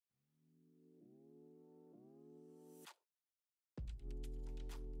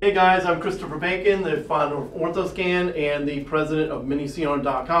Hey guys, I'm Christopher Bacon, the founder of Orthoscan and the president of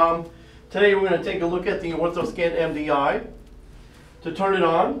MiniCR.com. Today we're going to take a look at the Orthoscan MDI. To turn it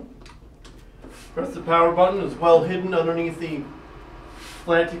on, press the power button. It's well hidden underneath the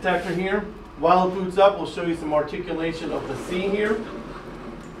flat detector here. While it boots up, we'll show you some articulation of the C here.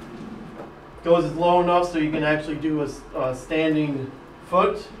 Goes low enough so you can actually do a standing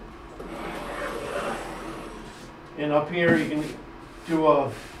foot. And up here you can do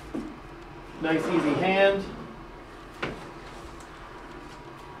a nice easy hand.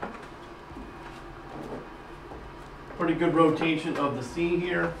 Pretty good rotation of the C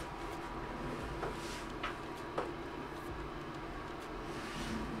here.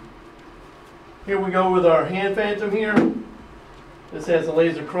 Here we go with our hand phantom here. This has a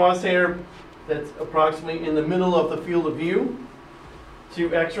laser crosshair that's approximately in the middle of the field of view.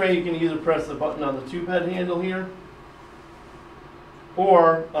 To X-ray, you can either press the button on the tube head handle here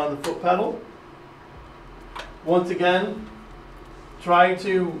or on the foot pedal. Once again, try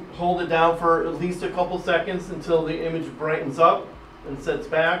to hold it down for at least a couple seconds until the image brightens up and sets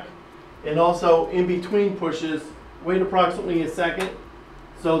back. And also, in between pushes, wait approximately a second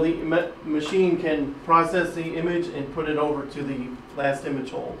so the machine can process the image and put it over to the last image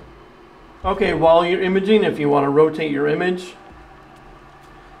hold. Okay, while you're imaging, if you want to rotate your image,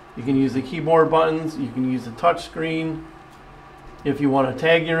 you can use the keyboard buttons, you can use the touch screen. If you want to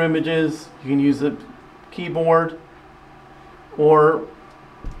tag your images, you can use the keyboard or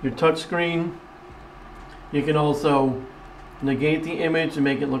your touch screen. You can also negate the image and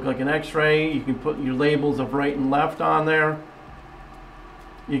make it look like an X-ray. You can put your labels of right and left on there.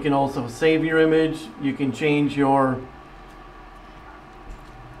 You can also save your image. You can change your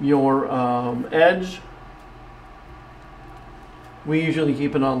edge. We usually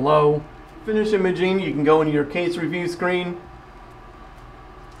keep it on low. Finish imaging, you can go into your case review screen.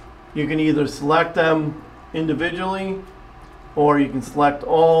 You can either select them individually or you can select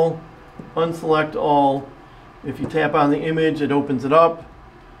all, unselect all. If you tap on the image, it opens it up.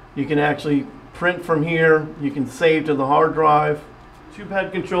 You can actually print from here. You can save to the hard drive. Tube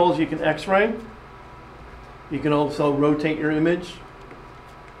head controls, you can X-ray. You can also rotate your image.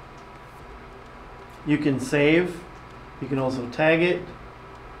 You can save. You can also tag it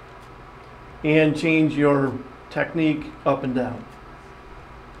and change your technique up and down.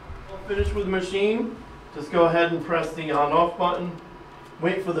 Finish with the machine. Just go ahead and press the on-off button.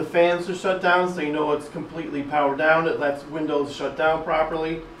 Wait for the fans to shut down so you know it's completely powered down. It lets Windows shut down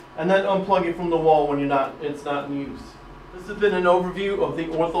properly. And then unplug it from the wall when it's not in use. This has been an overview of the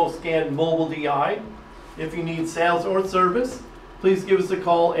Orthoscan Mobile DI. If you need sales or service, please give us a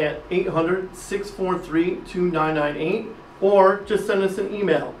call at 800-643-2998 or just send us an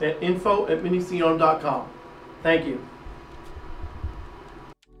email at info@minicr.com. Thank you.